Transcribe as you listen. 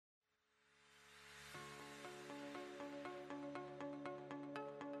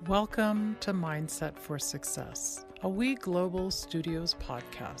Welcome to Mindset for Success, a We Global Studios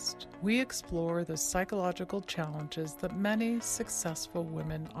podcast. We explore the psychological challenges that many successful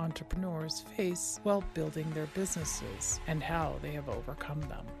women entrepreneurs face while building their businesses and how they have overcome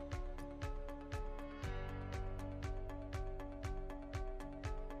them.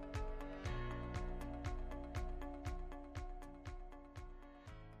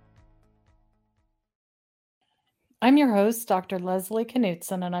 I'm your host, Dr. Leslie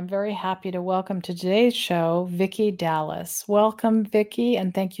Knutson, and I'm very happy to welcome to today's show, Vicki Dallas. Welcome, Vicki,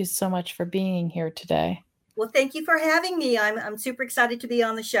 and thank you so much for being here today. Well, thank you for having me. I'm super excited to be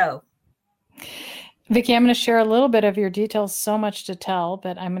on the show. Vicki, I'm going to share a little bit of your details, so much to tell,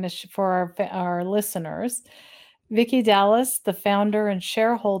 but I'm going to, for our listeners, Vicki Dallas, the founder and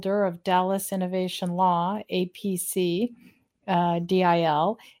shareholder of Dallas Innovation Law, APC,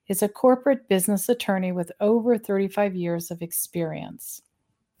 DIL, is a corporate business attorney with over 35 years of experience.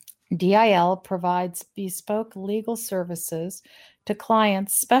 DIL provides bespoke legal services to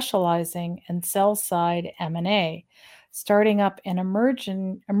clients specializing in sell-side M&A, starting up an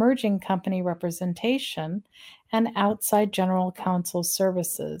emerging company representation and outside general counsel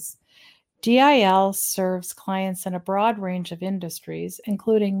services. DIL serves clients in a broad range of industries,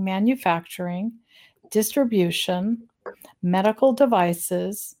 including manufacturing, distribution, medical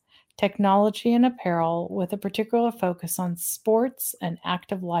devices, technology and apparel, with a particular focus on sports and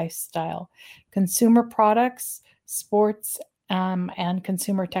active lifestyle, consumer products, sports and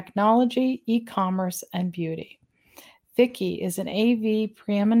consumer technology, e-commerce, and beauty. Vicki is an AV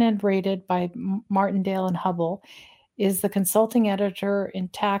preeminent rated by Martindale and Hubbell, is the consulting editor in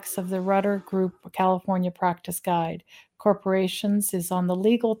tax of the Rudder Group California Practice Guide. Corporations, is on the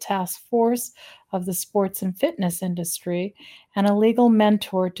legal task force of the sports and fitness industry, and a legal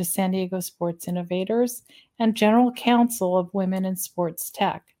mentor to San Diego sports innovators and general counsel of Women in Sports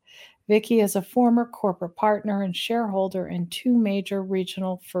Tech. Vicki is a former corporate partner and shareholder in two major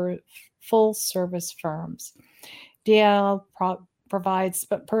regional full-service firms. DIL provides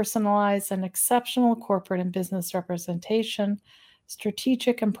personalized and exceptional corporate and business representation,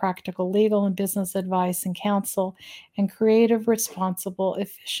 strategic and practical legal and business advice and counsel, and creative, responsible,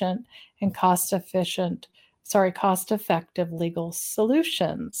 efficient, and cost-effective legal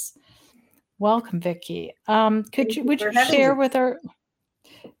solutions. Welcome, Vicki. Would you share with our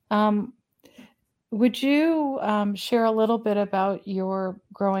share a little bit about your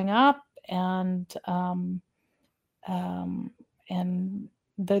growing up and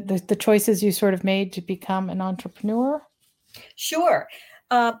the choices you sort of made to become an entrepreneur? Sure.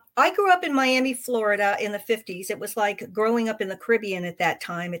 I grew up in Miami, Florida in the 50s. It was like growing up in the Caribbean at that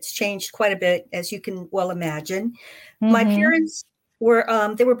time. It's changed quite a bit, as you can well imagine. Mm-hmm. My parents were,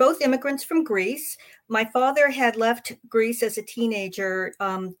 they were both immigrants from Greece. My father had left Greece as a teenager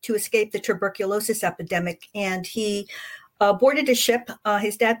to escape the tuberculosis epidemic, and he boarded a ship.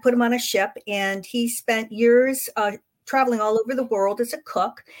 His dad put him on a ship, and he spent years traveling all over the world as a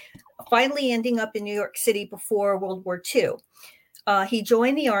cook, finally ending up in New York City before World War II. He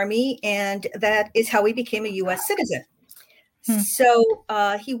joined the Army, and that is how he became a U.S. citizen. So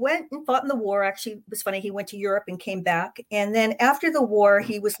he went and fought in the war. Actually, it was funny. He went to Europe and came back. And then after the war,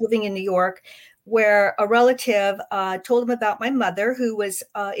 he was living in New York, where a relative told him about my mother, who was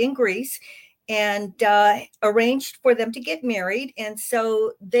in Greece, and arranged for them to get married. And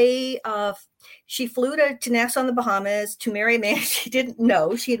so she flew to Nassau in the Bahamas to marry a man she didn't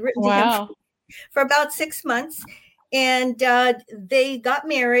know. She had written to him for about 6 months. And they got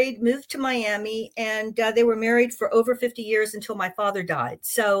married, moved to Miami, and they were married for over 50 years until my father died.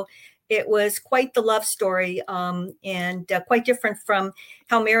 So it was quite the love story, and quite different from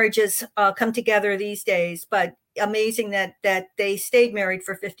how marriages come together these days. But amazing that they stayed married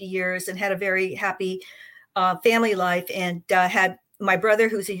for 50 years and had a very happy family life, and had my brother,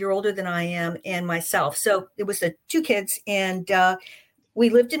 who's a year older than I am, and myself. So it was the two kids, and we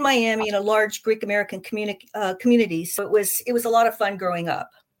lived in Miami in a large Greek American community. So it was a lot of fun growing up.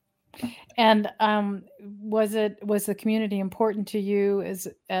 And was the community important to you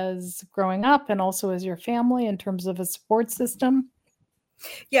as growing up, and also as your family in terms of a support system?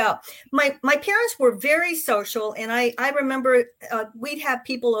 Yeah, my parents were very social, and I remember we'd have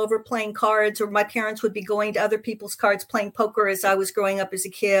people over playing cards, or my parents would be going to other people's cards playing poker as I was growing up as a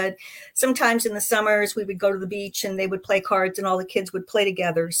kid. Sometimes in the summers we would go to the beach and they would play cards and all the kids would play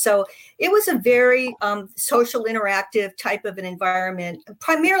together. So it was a very social, interactive type of an environment,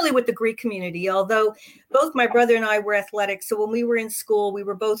 primarily with the Greek community, although both my brother and I were athletic. So when we were in school, we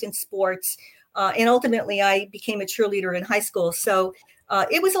were both in sports, and ultimately I became a cheerleader in high school. So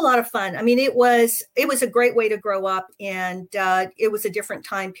it was a lot of fun. I mean, it was a great way to grow up, and it was a different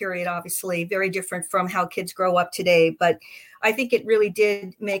time period, obviously, very different from how kids grow up today. But I think it really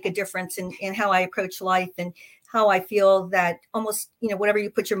did make a difference in how I approach life and how I feel that almost, whatever you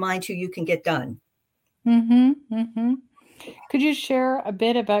put your mind to, you can get done. Mm-hmm. Mm-hmm. Could you share a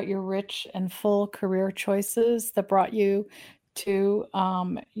bit about your rich and full career choices that brought you to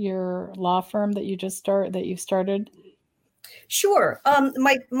your law firm that you started? Sure.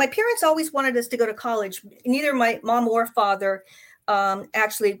 My parents always wanted us to go to college. Neither my mom or father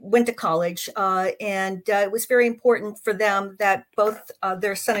actually went to college, and it was very important for them that both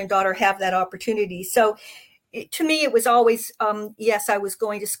their son and daughter have that opportunity. So to me, it was always, yes, I was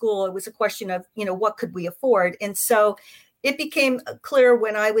going to school. It was a question of, what could we afford? And so it became clear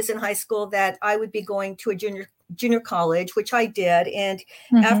when I was in high school that I would be going to a junior college, which I did. And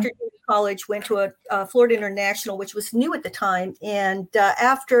after junior college, went to a Florida International, which was new at the time. And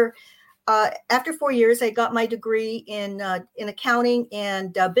after 4 years, I got my degree in accounting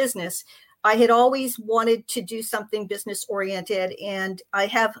and business. I had always wanted to do something business oriented, and I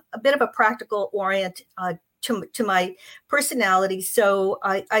have a bit of a practical orient to my personality. So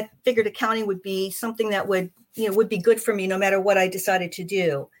I figured accounting would be something that would be good for me no matter what I decided to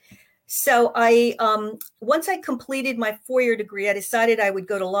do. So once I completed my 4-year degree, I decided I would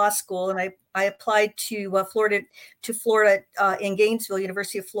go to law school, and I applied to Florida in Gainesville,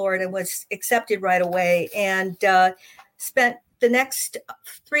 University of Florida, and was accepted right away, and spent the next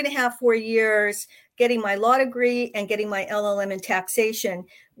 3.5, 4 years getting my law degree and getting my LLM in taxation,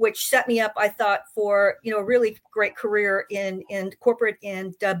 which set me up, I thought, for a really great career in corporate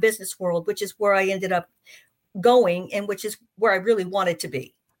and business world, which is where I ended up going, and which is where I really wanted to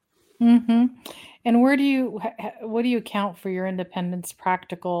be. Mm-hmm. And what do you count for your independence,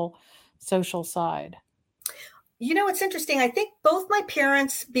 practical, social side? It's interesting. I think both my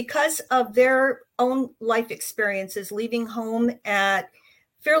parents, because of their own life experiences, leaving home at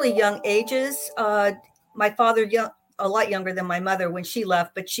fairly young ages. My father, a lot younger than my mother when she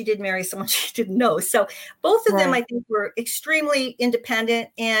left, but she did marry someone she didn't know. So both of them, I think, were extremely independent.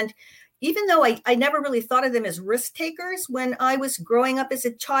 And even though I never really thought of them as risk takers when I was growing up as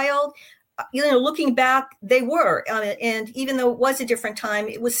a child, looking back, they were. And even though it was a different time,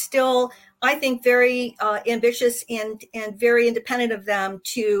 it was still, I think, very ambitious and very independent of them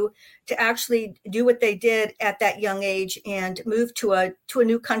to actually do what they did at that young age and move to a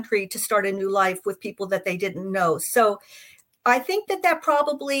new country to start a new life with people that they didn't know. So I think that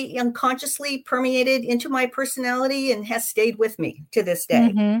probably unconsciously permeated into my personality and has stayed with me to this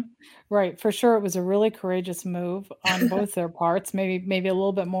day. Mm-hmm. Right. For sure. It was a really courageous move on both their parts, maybe a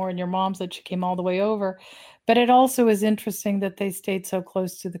little bit more in your mom's that she came all the way over. But it also is interesting that they stayed so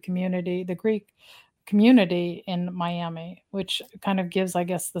close to the community, the Greek community in Miami, which kind of gives, I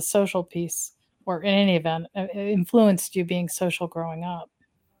guess, the social piece, or in any event, influenced you being social growing up.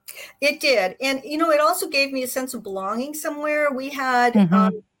 It did. And, it also gave me a sense of belonging somewhere. We had,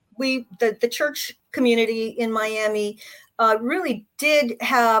 the church community in Miami really did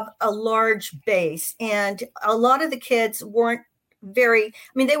have a large base. And a lot of the kids weren't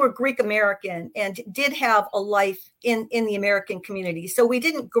they were Greek American and did have a life in the American community. So we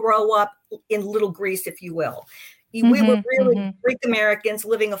didn't grow up in little Greece, if you will. We were really Greek Americans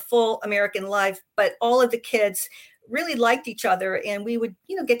living a full American life, but all of the kids really liked each other, and we would,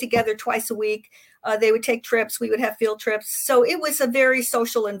 get together twice a week. They would take trips. We would have field trips. So it was a very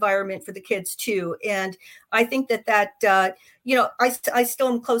social environment for the kids too. And I think that I still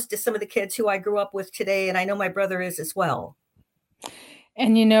am close to some of the kids who I grew up with today, and I know my brother is as well.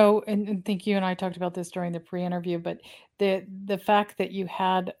 And and I think you and I talked about this during the pre-interview, but the fact that you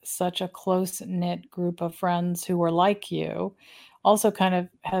had such a close-knit group of friends who were like you also kind of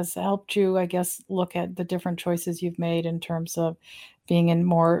has helped you, I guess, look at the different choices you've made in terms of being in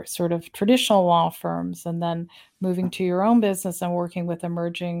more sort of traditional law firms and then moving to your own business and working with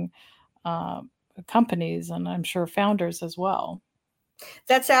emerging companies, and I'm sure founders as well.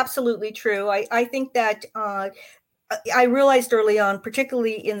 That's absolutely true. I think that I realized early on,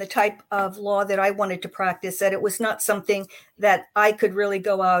 particularly in the type of law that I wanted to practice, that it was not something that I could really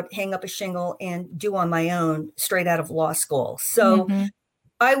go out, hang up a shingle, and do on my own straight out of law school. So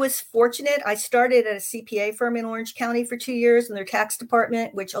I was fortunate. I started at a CPA firm in Orange County for 2 years in their tax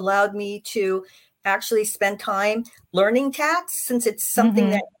department, which allowed me to actually spend time learning tax, since it's something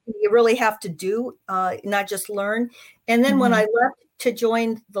that you really have to do, not just learn. And then when I left to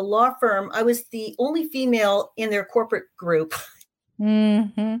join the law firm, I was the only female in their corporate group.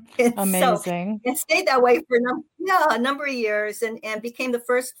 Amazing. And stayed that way for a number of years, and became the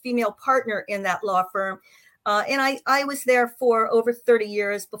first female partner in that law firm. And I was there for over 30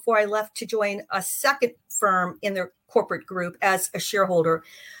 years before I left to join a second firm in their corporate group as a shareholder.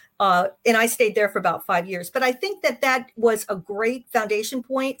 And I stayed there for about 5 years. But I think that was a great foundation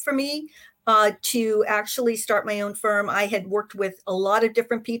point for me to actually start my own firm. I had worked with a lot of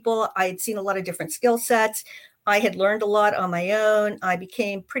different people. I had seen a lot of different skill sets. I had learned a lot on my own. I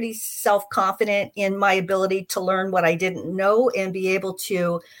became pretty self-confident in my ability to learn what I didn't know and be able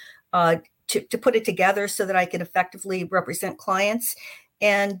to put it together so that I could effectively represent clients.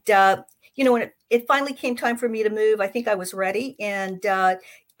 And, when it finally came time for me to move, I think I was ready. And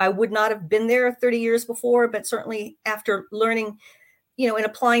I would not have been there 30 years before, but certainly after learning, and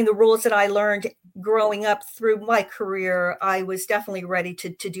applying the rules that I learned growing up through my career, I was definitely ready to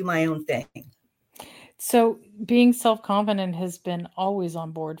do my own thing. So being self-confident has been always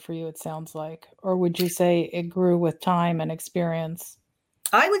on board for you, it sounds like, or would you say it grew with time and experience?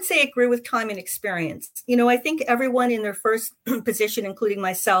 I would say it grew with time and experience. I think everyone in their first position, including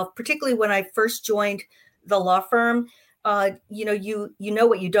myself, particularly when I first joined the law firm, you know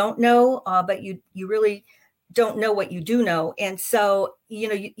what you don't know, but you really don't know what you do know. And so,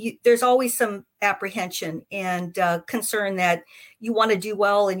 there's always some apprehension and concern that you want to do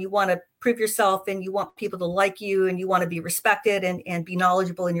well and you want to prove yourself and you want people to like you and you want to be respected and be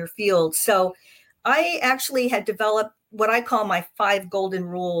knowledgeable in your field. So I actually had developed what I call my 5 golden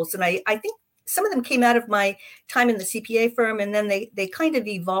rules. And I think some of them came out of my time in the CPA firm, and then they kind of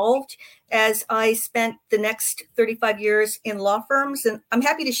evolved as I spent the next 35 years in law firms. And I'm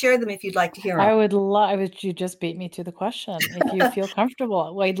happy to share them if you'd like to hear them. I would love, you just beat me to the question. If you feel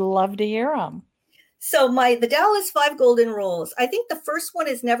comfortable, I'd love to hear them. So the Dallas 5 golden rules, I think the first one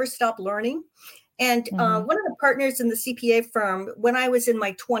is never stop learning. And one of the partners in the CPA firm, when I was in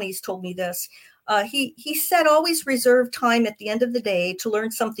my 20s, told me this. He said, always reserve time at the end of the day to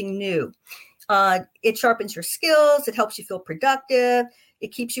learn something new. It sharpens your skills. It helps you feel productive.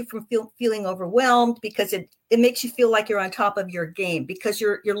 It keeps you from feeling overwhelmed because it makes you feel like you're on top of your game because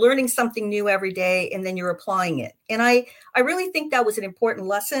you're learning something new every day and then you're applying it. And I really think that was an important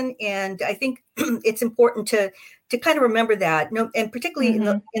lesson. And I think it's important to kind of remember that. And particularly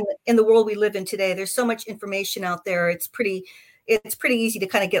in the world we live in today, there's so much information out there. It's pretty easy to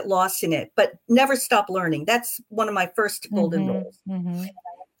kind of get lost in it, but never stop learning. That's one of my first golden rules.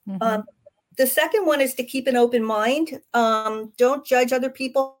 The second one is to keep an open mind. Don't judge other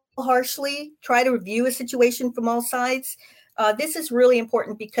people harshly. Try to review a situation from all sides. This is really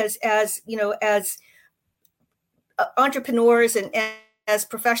important because as entrepreneurs and as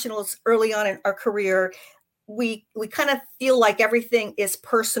professionals early on in our career, we kind of feel like everything is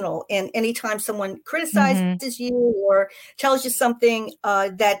personal. And anytime someone criticizes you or tells you something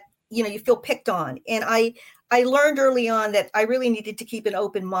that, you feel picked on. And I learned early on that I really needed to keep an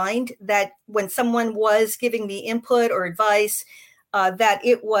open mind, that when someone was giving me input or advice, that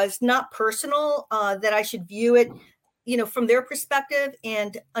it was not personal, that I should view it, from their perspective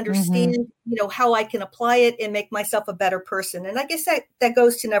and understand, how I can apply it and make myself a better person. And I guess that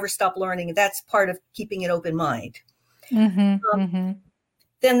goes to never stop learning. That's part of keeping an open mind.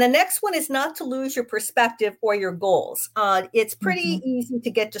 Then the next one is not to lose your perspective or your goals. It's pretty easy to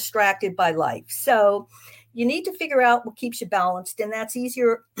get distracted by life. So you need to figure out what keeps you balanced. And that's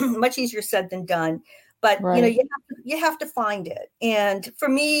much easier said than done. But, you have to find it. And for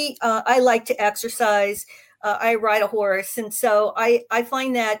me, I like to exercise. I ride a horse. And so I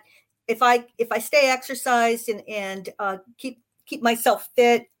find that if I stay exercised and keep myself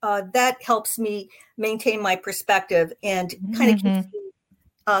fit, that helps me maintain my perspective and kind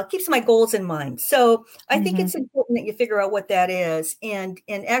of keeps my goals in mind. So I think it's important that you figure out what that is and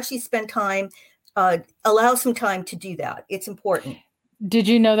actually spend time, allow some time to do that. It's important. Did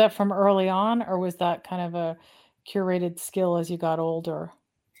you know that from early on, or was that kind of a curated skill as you got older?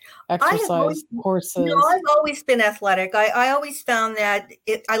 Exercise, horses. I've always been athletic. I always found that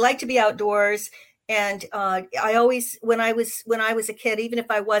I like to be outdoors. And I always, when I was a kid, even if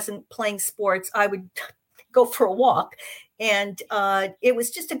I wasn't playing sports, I would go for a walk. And it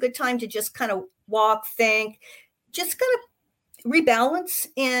was just a good time to just kind of walk, think, just kind of rebalance.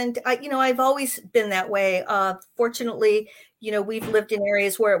 And I've always been that way. Fortunately, we've lived in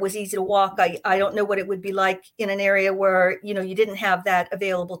areas where it was easy to walk. I don't know what it would be like in an area where, you didn't have that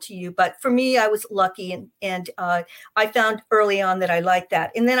available to you. But for me, I was lucky. And I found early on that I like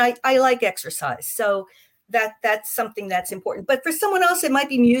that. And then I like exercise. So that's something that's important. But for someone else, it might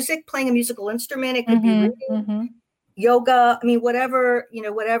be music, playing a musical instrument. It could be reading, yoga. I mean, whatever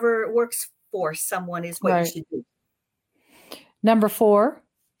works for someone is what you should do. Number 4.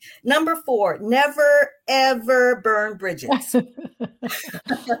 Number 4, never, ever burn bridges.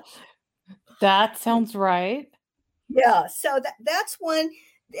 That sounds right. Yeah. So that's one.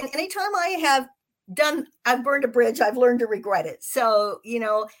 And anytime I've burned a bridge, I've learned to regret it. So,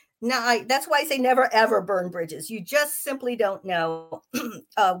 now that's why I say never, ever burn bridges. You just simply don't know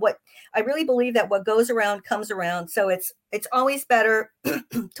what I really believe, that what goes around comes around. So it's always better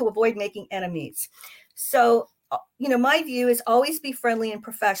to avoid making enemies. So, my view is always be friendly and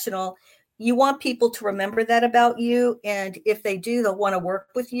professional. You want people to remember that about you. And if they do, they'll want to work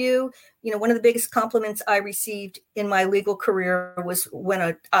with you. One of the biggest compliments I received in my legal career was when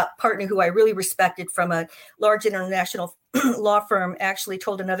a partner who I really respected from a large international law firm actually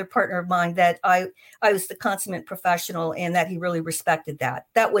told another partner of mine that I was the consummate professional, and that he really respected that.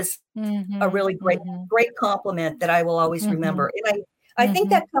 That was a really great compliment that I will always remember. And I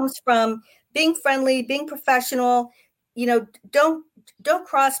think that comes from being friendly, being professional. Don't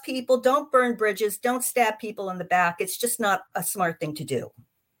cross people, don't burn bridges, don't stab people in the back. It's just not a smart thing to do.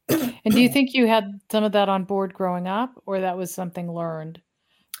 And do you think you had some of that on board growing up, or that was something learned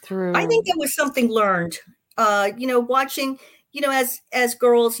through? I think it was something learned. Watching, as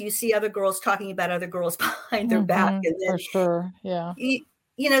girls, you see other girls talking about other girls behind their back. And then, for sure. Yeah.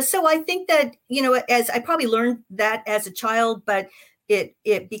 So I think that, as I probably learned that as a child, but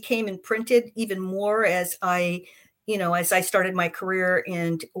it became imprinted even more as I started my career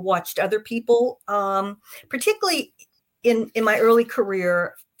and watched other people, particularly in my early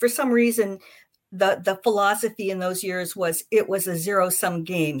career. For some reason, the philosophy in those years was it was a zero-sum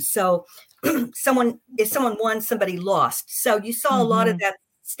game. So if someone won, somebody lost. So you saw a lot of that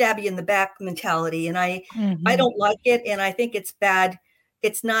stab you in the back mentality, and I don't like it, and I think it's bad.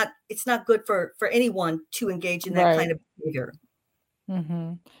 It's not good for anyone to engage in that kind of behavior.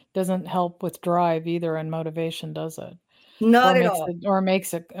 Doesn't help with drive either, and motivation, does it? Not at all. Or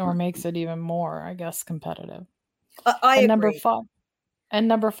makes it even more, I guess, competitive. I agree. Number five.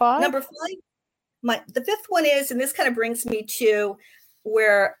 Number five, the fifth one is, and this kind of brings me to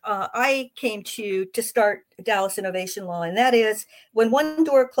where I came to start Dallas Innovation Law, and that is, when one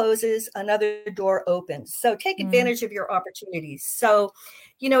door closes, another door opens. So take advantage of your opportunities. So,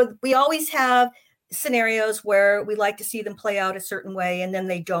 we always have scenarios where we like to see them play out a certain way, and then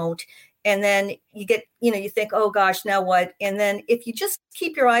they don't. And then you get, you think, oh gosh, now what? And then if you just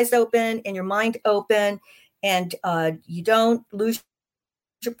keep your eyes open and your mind open, and you don't lose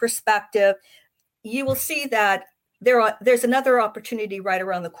your perspective, you will see that there's another opportunity right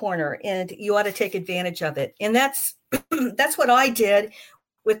around the corner, and you ought to take advantage of it. And that's what I did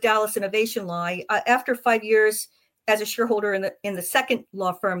with Dallas Innovation Law. After 5 years as a shareholder in the second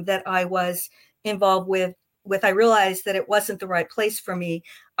law firm that I was involved with, I realized that it wasn't the right place for me.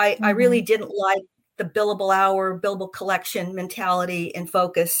 I really didn't like the billable hour, billable collection mentality and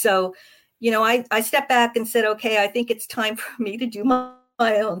focus. So, I stepped back and said, okay, I think it's time for me to do my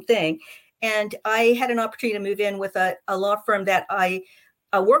own thing. And I had an opportunity to move in with a law firm that I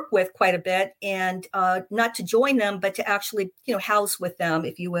work with quite a bit, and not to join them, but to actually, house with them,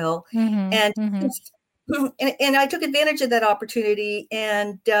 if you will. And I took advantage of that opportunity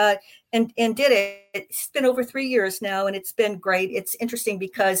and did it. It's been over 3 years now, and it's been great. It's interesting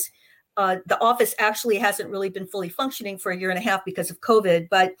because the office actually hasn't really been fully functioning for 1.5 years because of COVID,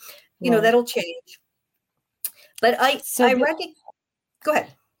 but that'll change. But I reckon. Go ahead.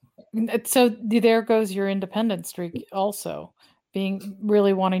 So there goes your independent streak also, being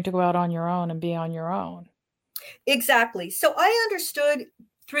really wanting to go out on your own and be on your own. Exactly. So I understood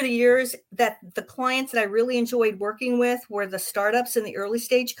through the years that the clients that I really enjoyed working with were the startups and the early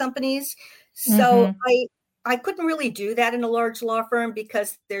stage companies. So I couldn't really do that in a large law firm,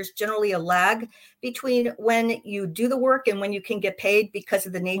 because there's generally a lag between when you do the work and when you can get paid because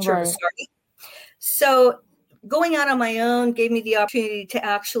of the nature of a startup. So going out on my own gave me the opportunity to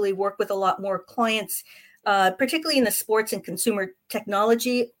actually work with a lot more clients, particularly in the sports and consumer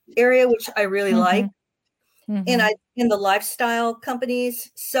technology area, which I really like, and in the lifestyle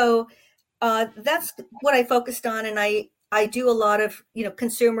companies. So that's what I focused on, and I do a lot of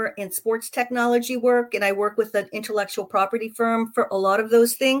consumer and sports technology work, and I work with an intellectual property firm for a lot of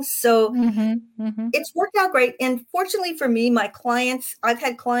those things. So it's worked out great. And fortunately for me, my clients, I've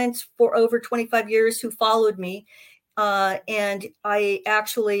had clients for over 25 years who followed me, and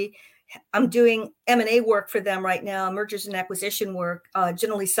I'm doing M&A work for them right now, mergers and acquisition work,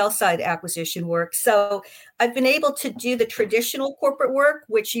 generally sell-side acquisition work. So I've been able to do the traditional corporate work,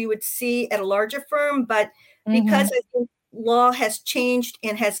 which you would see at a larger firm, but because I think law has changed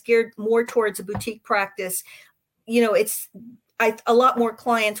and has geared more towards a boutique practice, a lot more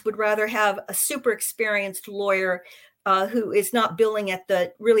clients would rather have a super experienced lawyer who is not billing at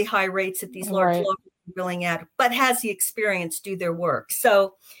the really high rates that these large law firms are billing at, but has the experience do their work.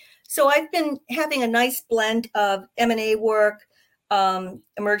 So So I've been having a nice blend of M&A work,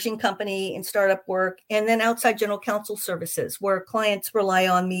 emerging company and startup work, and then outside general counsel services, where clients rely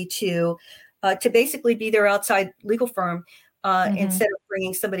on me to basically be their outside legal firm instead of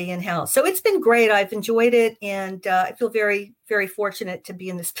bringing somebody in-house. So it's been great. I've enjoyed it, and I feel very, very fortunate to be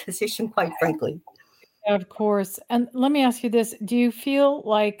in this position, quite frankly. Of course. And let me ask you this. Do you feel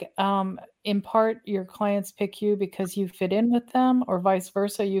like, in part, your clients pick you because you fit in with them, or vice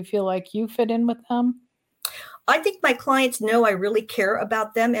versa, you feel like you fit in with them? I think my clients know I really care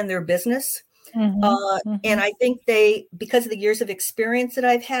about them and their business. And I think because of the years of experience that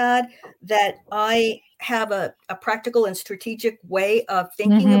I've had, that I have a practical and strategic way of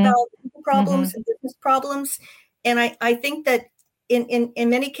thinking about problems and business problems. And I think that in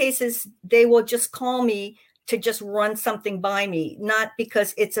many cases, they will just call me to just run something by me, not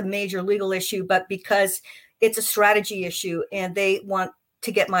because it's a major legal issue, but because it's a strategy issue and they want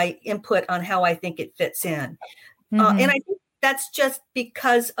to get my input on how I think it fits in. And I think that's just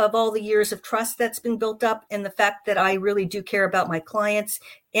because of all the years of trust that's been built up and the fact that I really do care about my clients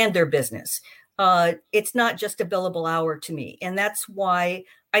and their business. It's not just a billable hour to me. And that's why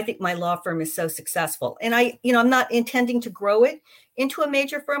I think my law firm is so successful. And I'm not intending to grow it into a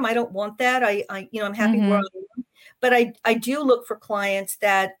major firm. I don't want that. I'm happy where I am. But I do look for clients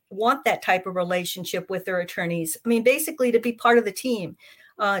that want that type of relationship with their attorneys. I mean, basically to be part of the team,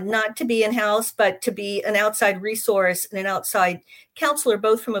 not to be in-house, but to be an outside resource and an outside counselor,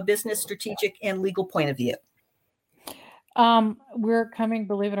 both from a business, strategic, and legal point of view. We're coming,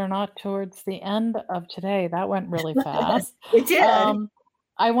 believe it or not, towards the end of today. That went really fast. It did.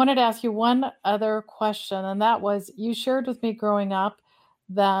 I wanted to ask you one other question, and that was, you shared with me growing up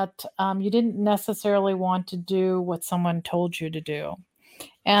that you didn't necessarily want to do what someone told you to do.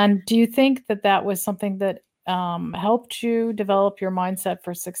 And do you think that that was something that helped you develop your mindset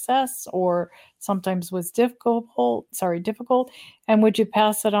for success, or sometimes was difficult? And would you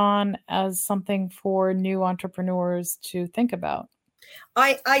pass it on as something for new entrepreneurs to think about?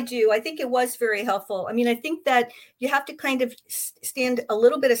 I do. I think it was very helpful. I mean, I think that you have to kind of stand a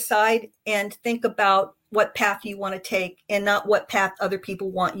little bit aside and think about what path you want to take and not what path other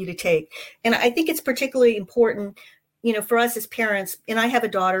people want you to take. And I think it's particularly important, for us as parents, and I have a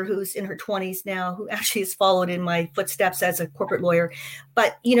daughter who's in her 20s now, who actually has followed in my footsteps as a corporate lawyer.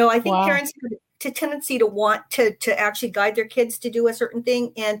 But, I think parents have a tendency to want to actually guide their kids to do a certain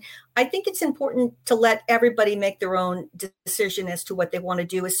thing. And I think it's important to let everybody make their own decision as to what they want to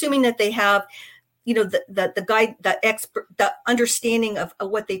do, assuming that they have, the guide, the expert, the understanding of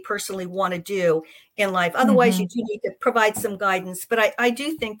what they personally want to do in life. Otherwise, you do need to provide some guidance. But I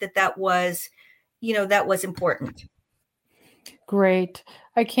do think that was important. Great.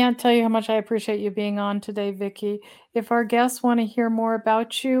 I can't tell you how much I appreciate you being on today, Vicki. If our guests want to hear more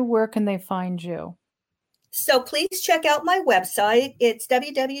about you, where can they find you? So please check out my website. It's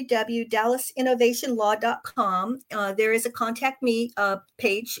www.dallasinnovationlaw.com. There is a contact me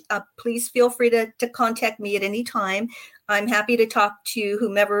page. Please feel free to contact me at any time. I'm happy to talk to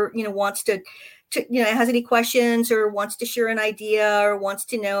whomever, wants to has any questions or wants to share an idea or wants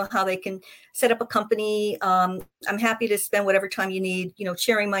to know how they can set up a company. I'm happy to spend whatever time you need,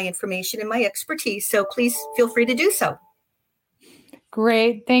 sharing my information and my expertise. So please feel free to do so.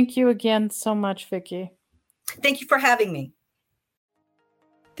 Great. Thank you again so much, Vicki. Thank you for having me.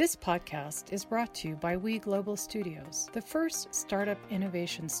 This podcast is brought to you by We Global Studios, the first startup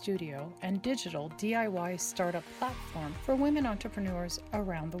innovation studio and digital DIY startup platform for women entrepreneurs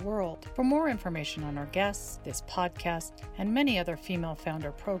around the world. For more information on our guests, this podcast, and many other female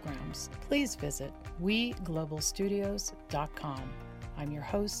founder programs, please visit weglobalstudios.com. I'm your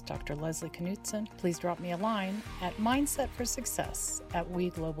host, Dr. Leslie Knutson. Please drop me a line at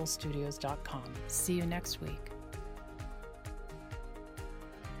mindsetforsuccess@weglobalstudios.com. See you next week.